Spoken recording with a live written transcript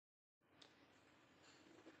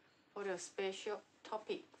For the special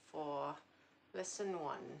topic for lesson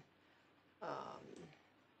 1,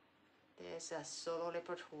 there's a solo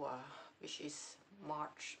repertoire which is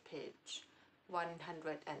March page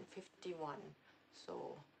 151.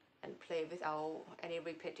 So, and play without any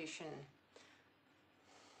repetition.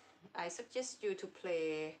 I suggest you to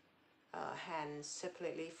play hands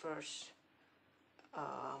separately first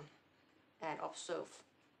and observe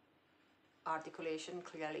articulation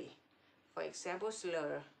clearly. For example,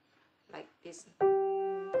 slur like this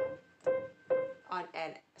on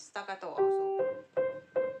and staccato also.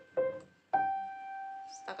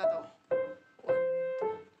 Staccato.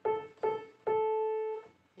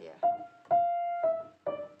 Here.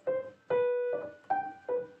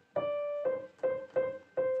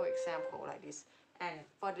 For example, like this. And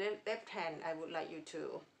for the left hand, I would like you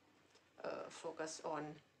to focus on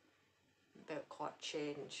the chord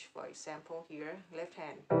change. For example, here, left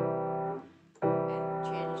hand, and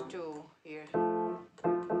change to here.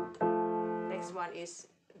 Next one is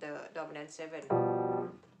the dominant 7.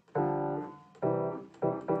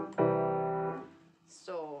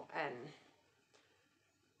 So, and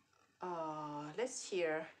let's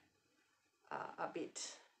hear a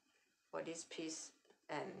bit for this piece,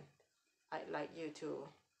 and I'd like you to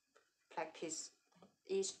practice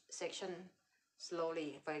each section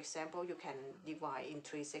slowly. For example, you can divide in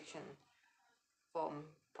 3 sections from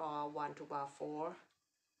bar 1 to bar 4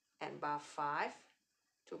 and bar 5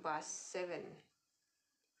 to bar 7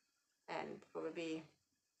 and probably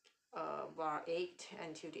bar 8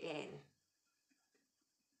 until the end.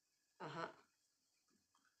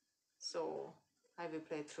 So I will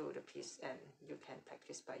play through the piece and you can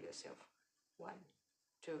practice by yourself. 1,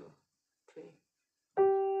 2, 3.